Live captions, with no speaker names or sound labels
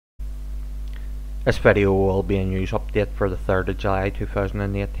This video will be a news update for the 3rd of July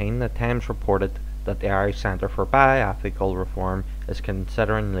 2018. The Times reported that the Irish Centre for Bioethical Reform is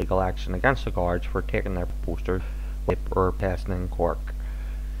considering legal action against the guards for taking their posters or protesting in Cork.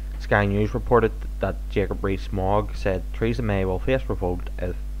 Sky News reported that Jacob Rees-Mogg said Theresa May will face revolt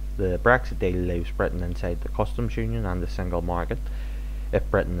if the Brexit deal leaves Britain inside the customs union and the single market, if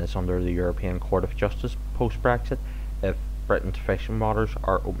Britain is under the European Court of Justice post-Brexit, if Britain's fishing waters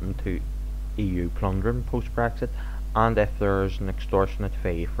are open to EU plundering post-Brexit, and if there is an extortionate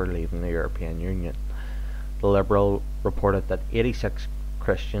fee for leaving the European Union. The Liberal reported that 86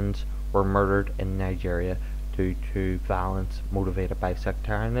 Christians were murdered in Nigeria due to violence motivated by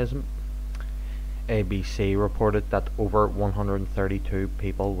sectarianism. ABC reported that over 132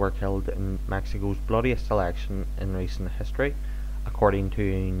 people were killed in Mexico's bloodiest election in recent history. According to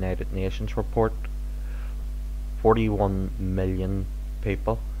a United Nations report, 41 million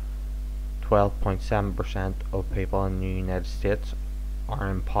people, 12.7% of people in the United States, are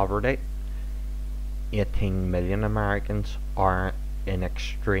in poverty. 18 million Americans are in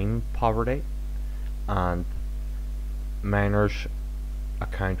extreme poverty, and minors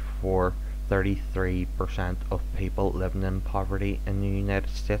account for 33% of people living in poverty in the United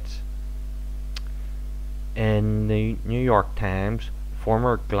States. In the New York Times,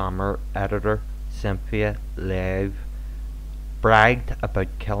 former Glamour editor Cynthia Leiv bragged about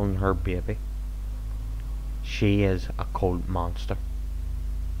killing her baby. She is a cold monster.